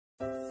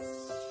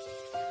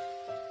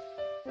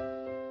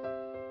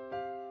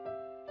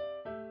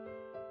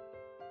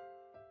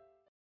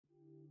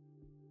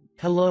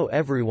Hello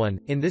everyone,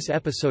 in this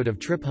episode of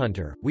Trip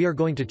Hunter, we are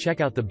going to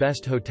check out the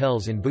best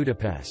hotels in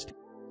Budapest.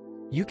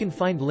 You can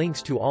find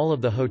links to all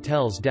of the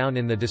hotels down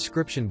in the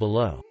description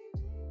below.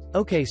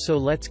 Okay, so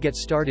let's get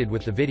started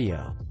with the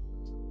video.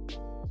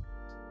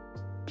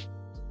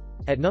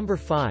 At number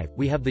 5,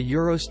 we have the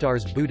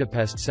Eurostars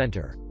Budapest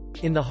Center.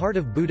 In the heart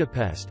of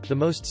Budapest, the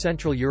most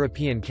central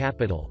European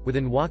capital,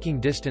 within walking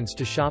distance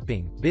to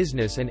shopping,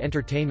 business and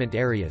entertainment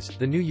areas,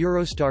 the new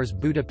Eurostars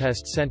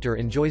Budapest Center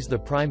enjoys the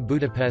prime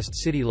Budapest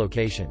city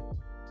location.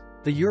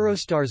 The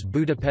Eurostars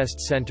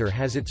Budapest Center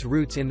has its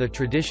roots in the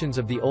traditions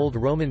of the old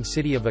Roman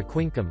city of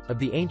Aquincum, of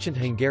the ancient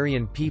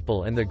Hungarian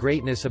people and the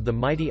greatness of the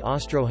mighty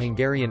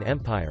Austro-Hungarian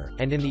Empire,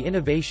 and in the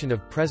innovation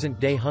of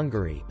present-day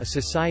Hungary, a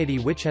society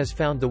which has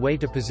found the way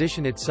to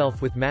position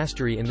itself with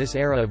mastery in this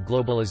era of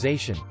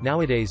globalization.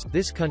 Nowadays,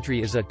 this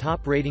country is a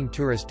top-rating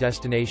tourist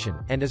destination,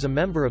 and as a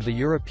member of the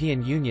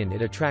European Union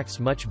it attracts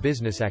much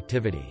business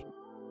activity.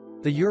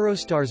 The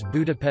Eurostars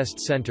Budapest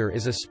Center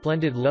is a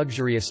splendid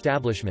luxury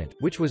establishment,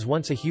 which was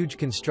once a huge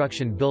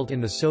construction built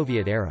in the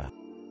Soviet era.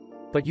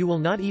 But you will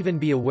not even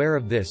be aware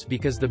of this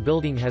because the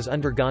building has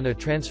undergone a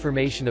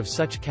transformation of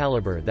such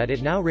caliber that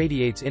it now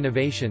radiates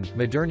innovation,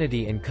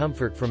 modernity and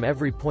comfort from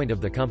every point of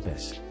the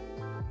compass.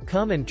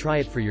 Come and try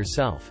it for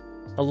yourself.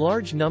 A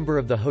large number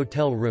of the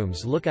hotel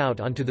rooms look out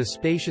onto the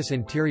spacious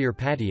interior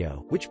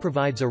patio, which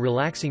provides a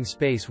relaxing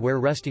space where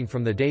resting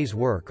from the day's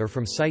work or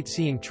from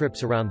sightseeing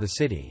trips around the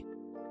city.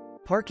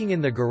 Parking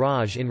in the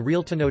garage in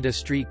Realtanoda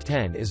Street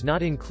 10 is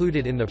not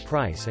included in the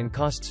price and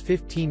costs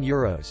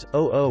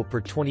 €15.00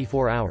 per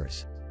 24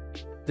 hours.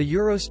 The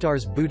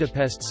Eurostars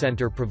Budapest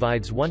Center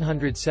provides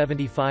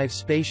 175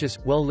 spacious,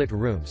 well-lit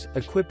rooms,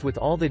 equipped with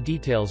all the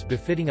details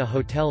befitting a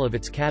hotel of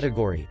its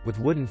category, with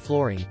wooden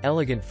flooring,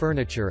 elegant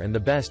furniture and the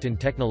best in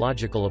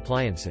technological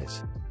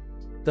appliances.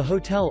 The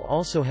hotel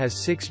also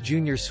has 6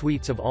 junior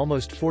suites of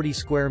almost 40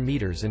 square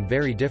meters and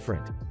very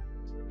different.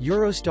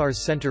 Eurostars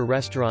Center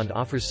restaurant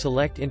offers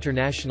select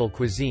international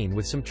cuisine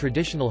with some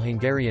traditional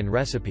Hungarian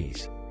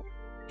recipes.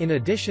 In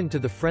addition to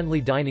the friendly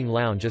dining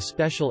lounge, a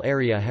special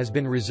area has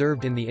been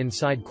reserved in the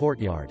inside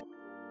courtyard.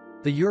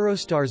 The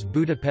Eurostars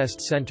Budapest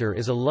Center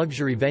is a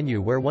luxury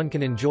venue where one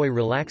can enjoy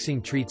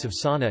relaxing treats of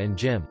sauna and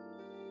gym.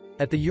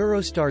 At the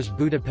Eurostars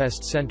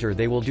Budapest Center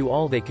they will do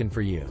all they can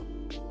for you.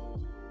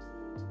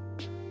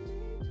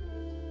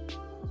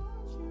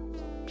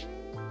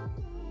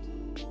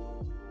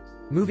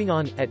 Moving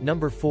on, at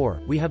number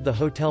 4, we have the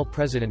Hotel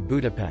President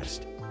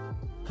Budapest.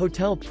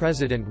 Hotel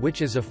President,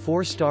 which is a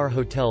 4-star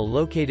hotel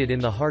located in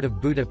the heart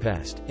of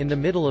Budapest, in the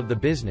middle of the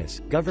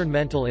business,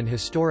 governmental and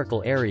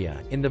historical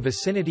area, in the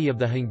vicinity of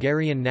the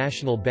Hungarian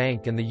National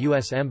Bank and the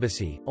U.S.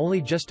 Embassy,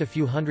 only just a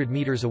few hundred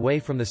meters away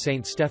from the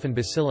St. Stephen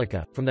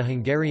Basilica, from the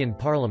Hungarian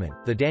Parliament,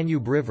 the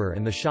Danube River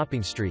and the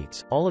shopping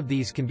streets. All of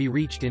these can be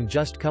reached in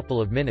just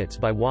couple of minutes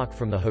by walk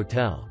from the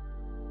hotel.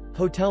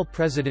 Hotel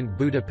President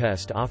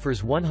Budapest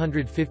offers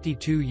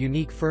 152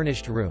 unique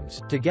furnished rooms,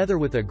 together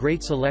with a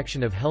great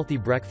selection of healthy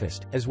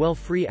breakfast, as well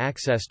free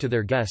access to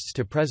their guests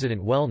to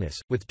President Wellness,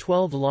 with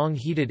 12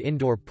 long-heated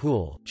indoor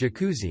pool,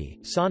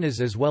 jacuzzi,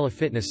 saunas as well as a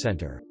fitness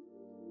center.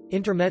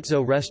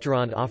 Intermezzo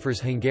Restaurant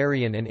offers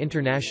Hungarian and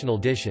international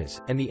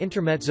dishes, and the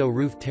Intermezzo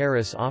Roof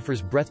Terrace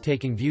offers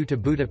breathtaking view to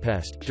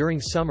Budapest,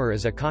 during summer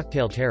as a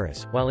cocktail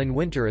terrace, while in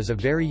winter as a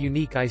very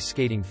unique ice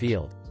skating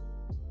field.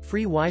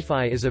 Free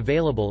Wi-Fi is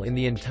available in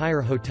the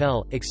entire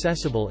hotel,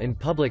 accessible in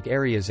public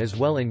areas as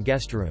well in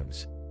guest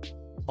rooms.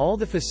 All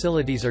the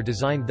facilities are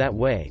designed that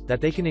way,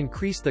 that they can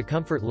increase the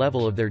comfort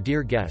level of their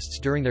dear guests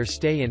during their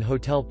stay in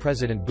Hotel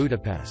President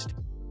Budapest.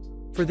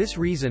 For this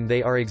reason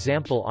they are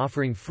example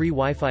offering free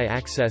Wi-Fi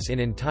access in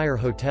entire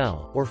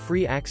hotel, or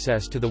free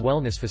access to the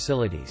wellness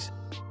facilities.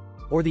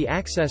 Or the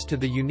access to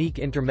the unique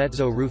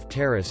Intermezzo Roof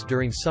Terrace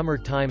during summer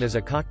time as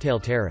a cocktail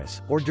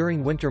terrace, or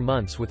during winter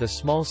months with a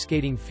small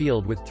skating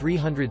field with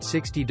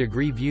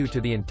 360-degree view to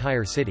the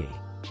entire city.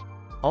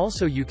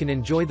 Also you can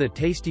enjoy the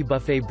tasty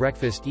buffet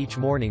breakfast each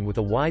morning with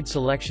a wide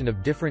selection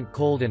of different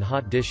cold and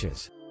hot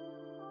dishes.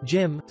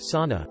 Gym,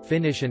 sauna,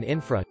 finish and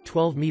infra,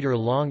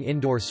 12-meter-long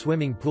indoor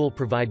swimming pool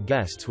provide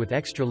guests with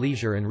extra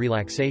leisure and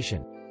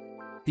relaxation.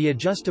 The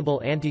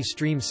adjustable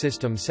anti-stream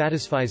system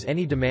satisfies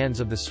any demands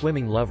of the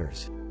swimming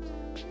lovers.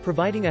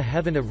 Providing a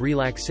heaven of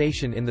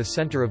relaxation in the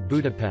center of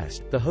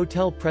Budapest, the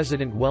Hotel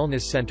President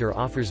Wellness Center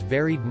offers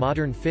varied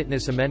modern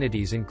fitness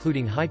amenities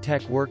including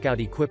high-tech workout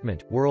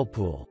equipment,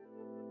 whirlpool.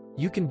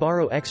 You can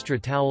borrow extra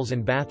towels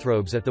and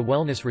bathrobes at the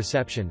wellness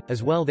reception,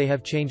 as well they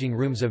have changing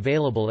rooms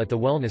available at the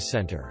Wellness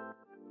Center.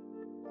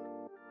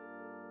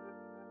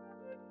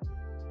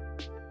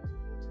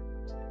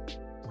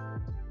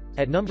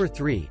 At number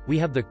 3, we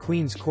have the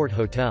Queen's Court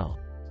Hotel.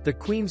 The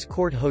Queen's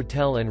Court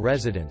Hotel and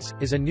Residence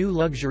is a new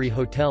luxury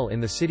hotel in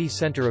the city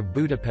center of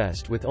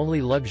Budapest with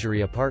only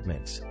luxury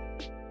apartments.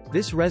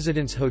 This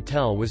residence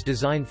hotel was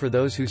designed for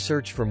those who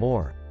search for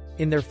more.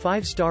 In their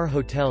 5-star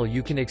hotel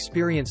you can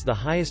experience the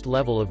highest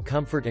level of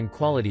comfort and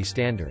quality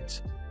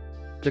standards.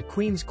 The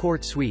Queen's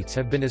Court Suites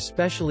have been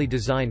especially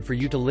designed for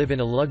you to live in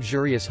a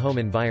luxurious home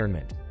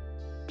environment.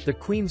 The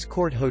Queen's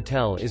Court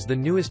Hotel is the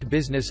newest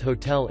business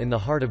hotel in the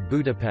heart of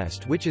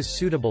Budapest, which is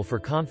suitable for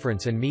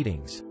conference and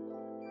meetings.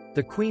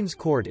 The Queen's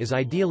Court is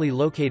ideally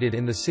located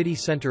in the city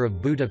centre of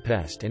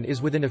Budapest and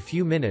is within a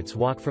few minutes'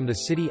 walk from the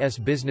city's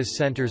business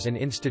centres and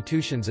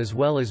institutions as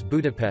well as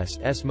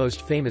Budapest's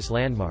most famous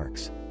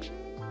landmarks.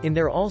 In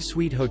their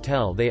all-suite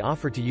hotel they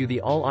offer to you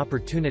the all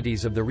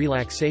opportunities of the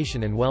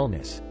relaxation and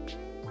wellness.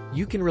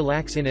 You can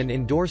relax in an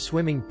indoor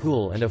swimming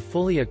pool and a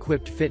fully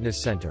equipped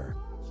fitness centre.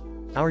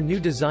 Our new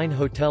design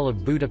hotel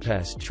of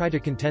Budapest try to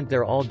content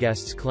their all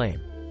guests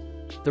claim.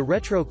 The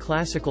retro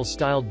classical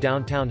styled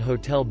downtown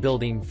hotel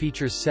building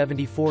features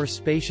 74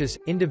 spacious,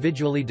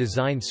 individually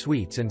designed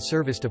suites and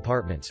serviced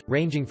apartments,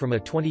 ranging from a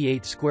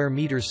 28 square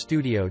meters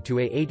studio to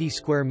a 80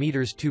 square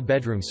meters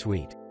two-bedroom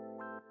suite.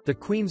 The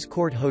Queen's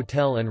Court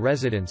Hotel and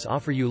Residence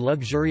offer you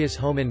luxurious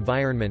home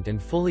environment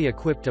and fully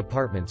equipped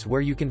apartments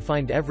where you can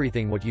find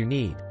everything what you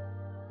need.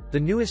 The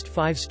newest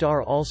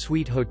 5-star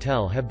all-suite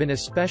hotel have been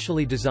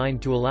especially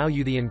designed to allow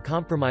you the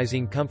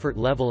uncompromising comfort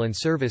level and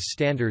service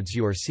standards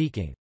you are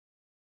seeking.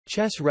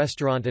 Chess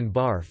Restaurant and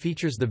Bar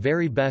features the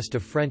very best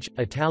of French,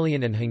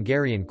 Italian and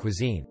Hungarian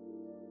cuisine.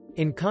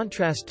 In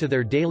contrast to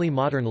their daily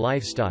modern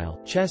lifestyle,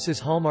 Chess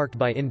is hallmarked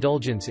by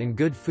indulgence in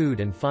good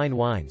food and fine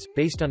wines,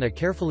 based on a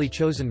carefully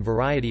chosen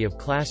variety of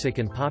classic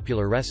and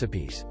popular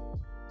recipes.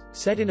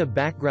 Set in a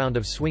background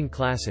of swing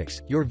classics,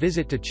 your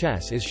visit to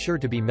Chess is sure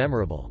to be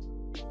memorable.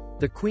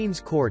 The Queen's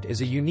Court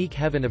is a unique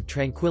heaven of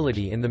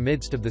tranquility in the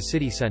midst of the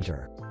city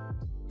centre.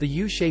 The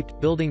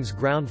U-shaped building's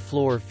ground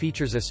floor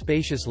features a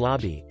spacious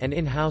lobby, an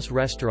in-house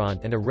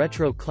restaurant and a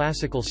retro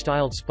classical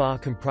styled spa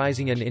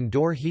comprising an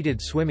indoor heated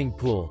swimming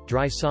pool,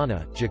 dry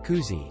sauna,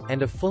 jacuzzi,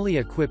 and a fully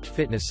equipped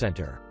fitness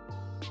center.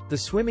 The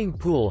swimming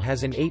pool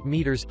has an 8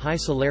 meters high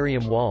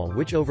solarium wall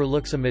which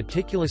overlooks a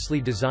meticulously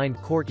designed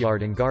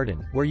courtyard and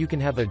garden, where you can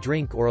have a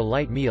drink or a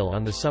light meal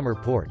on the summer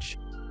porch.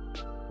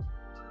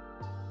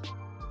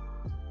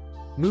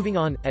 Moving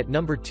on, at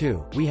number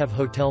 2, we have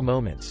Hotel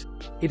Moments.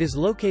 It is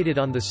located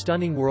on the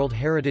stunning World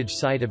Heritage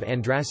Site of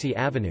Andrassy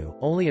Avenue,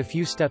 only a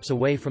few steps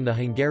away from the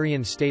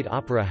Hungarian State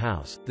Opera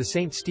House, the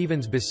St.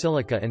 Stephen's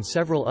Basilica and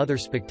several other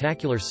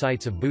spectacular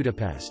sites of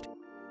Budapest.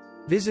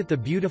 Visit the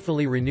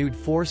beautifully renewed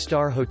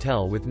 4-star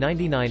hotel with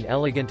 99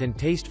 elegant and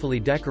tastefully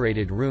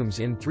decorated rooms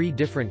in 3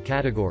 different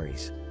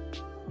categories.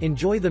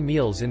 Enjoy the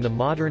meals in the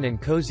modern and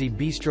cozy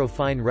Bistro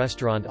Fine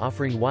restaurant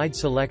offering wide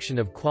selection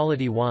of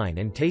quality wine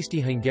and tasty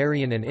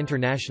Hungarian and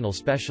international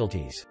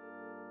specialties.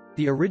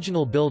 The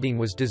original building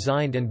was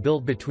designed and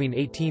built between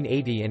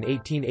 1880 and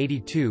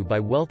 1882 by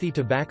wealthy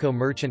tobacco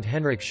merchant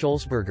Henrik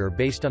Scholzberger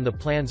based on the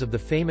plans of the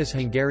famous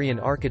Hungarian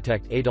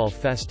architect Adolf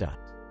Festa.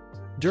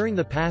 During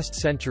the past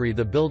century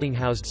the building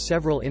housed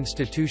several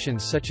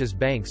institutions such as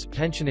banks,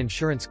 pension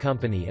insurance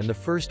company and the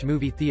first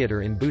movie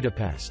theatre in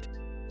Budapest.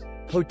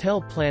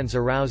 Hotel plans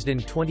aroused in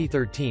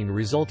 2013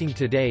 resulting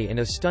today in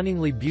a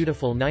stunningly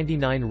beautiful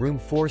 99-room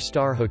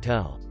 4-star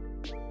hotel.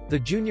 The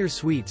junior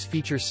suites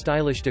feature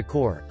stylish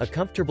decor, a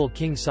comfortable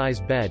king-size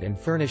bed and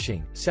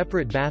furnishing,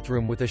 separate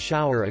bathroom with a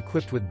shower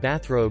equipped with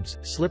bathrobes,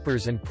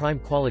 slippers and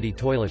prime-quality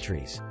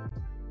toiletries.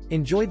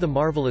 Enjoy the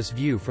marvelous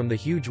view from the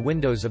huge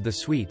windows of the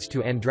suites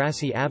to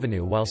Andrassy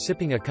Avenue while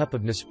sipping a cup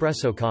of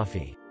Nespresso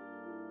coffee.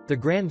 The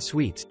Grand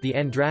Suites, the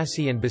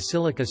Andrassy and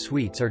Basilica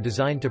Suites are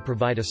designed to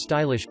provide a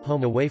stylish,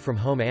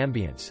 home-away-from-home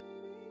ambience.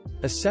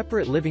 A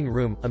separate living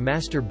room, a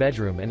master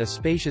bedroom and a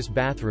spacious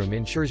bathroom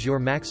ensures your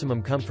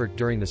maximum comfort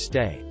during the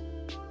stay.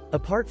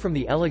 Apart from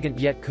the elegant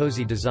yet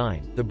cozy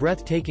design, the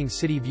breathtaking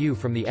city view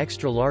from the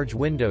extra-large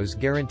windows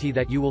guarantee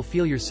that you will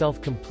feel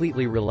yourself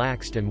completely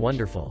relaxed and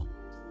wonderful.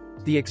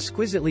 The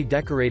exquisitely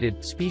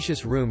decorated,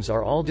 spacious rooms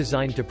are all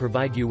designed to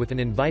provide you with an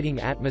inviting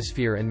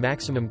atmosphere and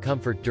maximum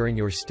comfort during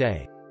your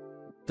stay.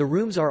 The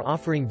rooms are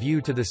offering view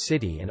to the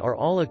city and are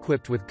all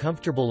equipped with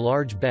comfortable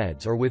large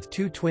beds or with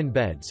 2 twin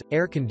beds,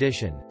 air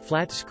condition,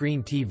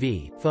 flat-screen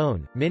TV,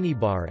 phone,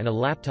 minibar and a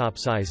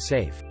laptop-size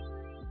safe.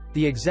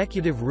 The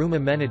executive room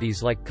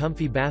amenities like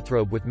comfy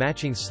bathrobe with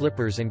matching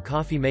slippers and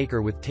coffee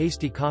maker with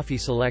tasty coffee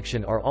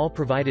selection are all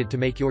provided to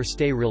make your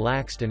stay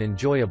relaxed and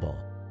enjoyable.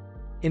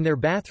 In their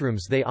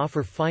bathrooms they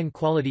offer fine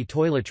quality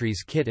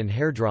toiletries kit and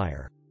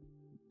hairdryer.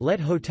 Let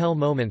Hotel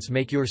Moments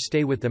make your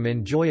stay with them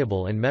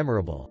enjoyable and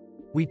memorable.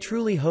 We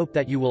truly hope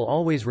that you will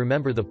always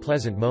remember the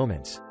pleasant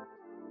moments.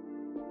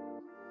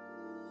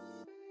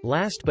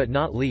 Last but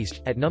not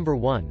least, at number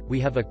 1,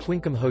 we have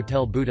Aquincum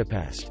Hotel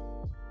Budapest.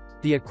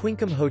 The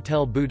Aquincum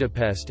Hotel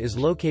Budapest is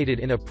located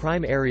in a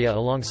prime area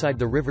alongside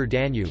the river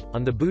Danube,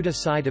 on the Buda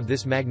side of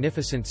this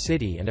magnificent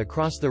city and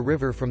across the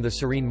river from the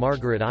serene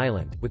Margaret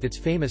Island, with its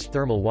famous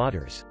thermal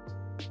waters.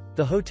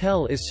 The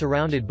hotel is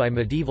surrounded by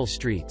medieval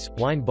streets,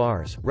 wine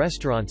bars,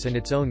 restaurants and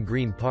its own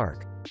green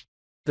park.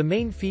 The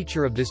main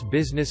feature of this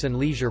business and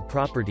leisure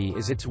property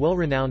is its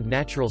well-renowned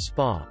natural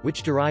spa,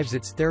 which derives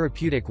its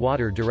therapeutic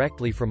water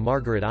directly from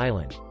Margaret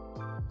Island.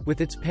 With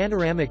its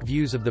panoramic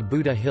views of the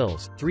Buda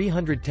Hills,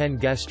 310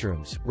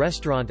 guestrooms,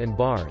 restaurant and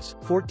bars,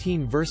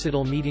 14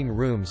 versatile meeting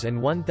rooms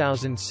and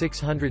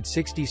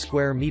 1,660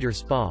 square meter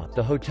spa,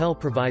 the hotel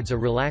provides a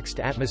relaxed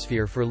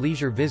atmosphere for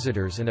leisure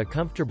visitors and a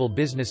comfortable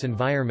business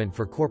environment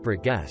for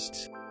corporate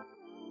guests.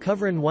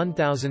 Covering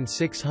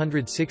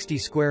 1,660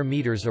 square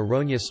meters,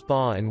 Aronia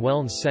Spa and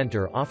Wellness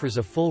Center offers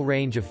a full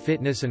range of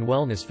fitness and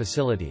wellness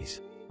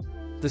facilities.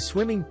 The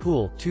swimming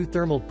pool, 2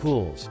 thermal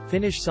pools,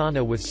 Finnish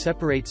sauna with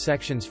separate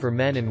sections for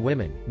men and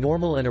women,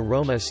 normal and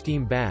aroma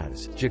steam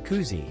baths,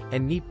 jacuzzi,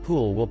 and neat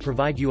pool will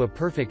provide you a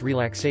perfect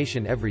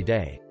relaxation every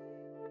day.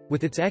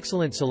 With its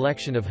excellent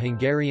selection of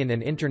Hungarian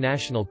and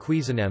international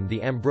cuisine,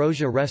 the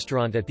Ambrosia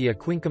restaurant at the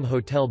Aquincum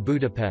Hotel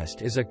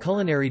Budapest is a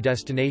culinary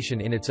destination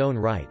in its own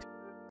right.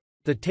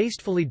 The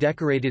tastefully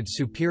decorated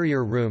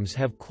superior rooms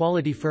have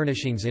quality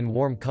furnishings in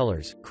warm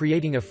colors,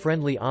 creating a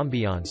friendly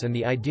ambiance and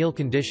the ideal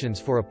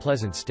conditions for a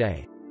pleasant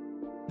stay.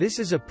 This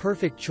is a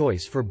perfect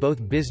choice for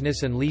both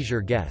business and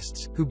leisure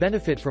guests, who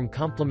benefit from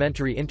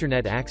complimentary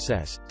internet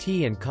access,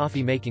 tea and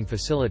coffee making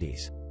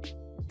facilities.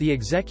 The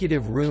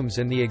executive rooms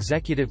and the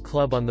executive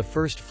club on the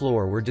first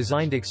floor were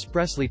designed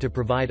expressly to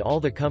provide all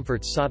the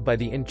comforts sought by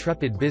the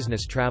intrepid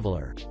business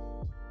traveler.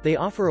 They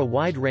offer a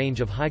wide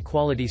range of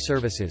high-quality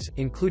services,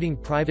 including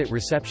private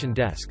reception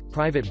desk,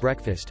 private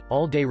breakfast,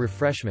 all-day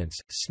refreshments,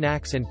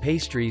 snacks and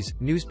pastries,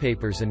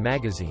 newspapers and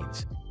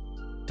magazines.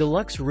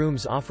 Deluxe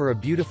rooms offer a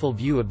beautiful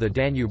view of the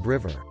Danube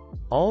River.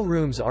 All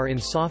rooms are in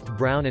soft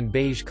brown and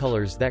beige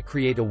colors that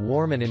create a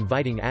warm and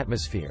inviting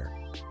atmosphere.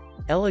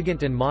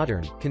 Elegant and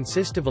modern,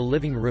 consist of a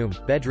living room,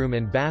 bedroom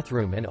and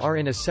bathroom and are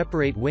in a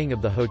separate wing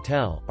of the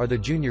hotel, are the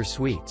junior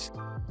suites.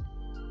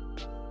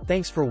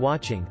 Thanks for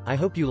watching, I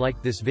hope you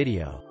liked this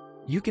video.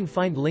 You can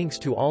find links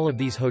to all of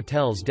these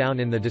hotels down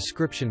in the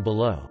description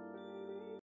below.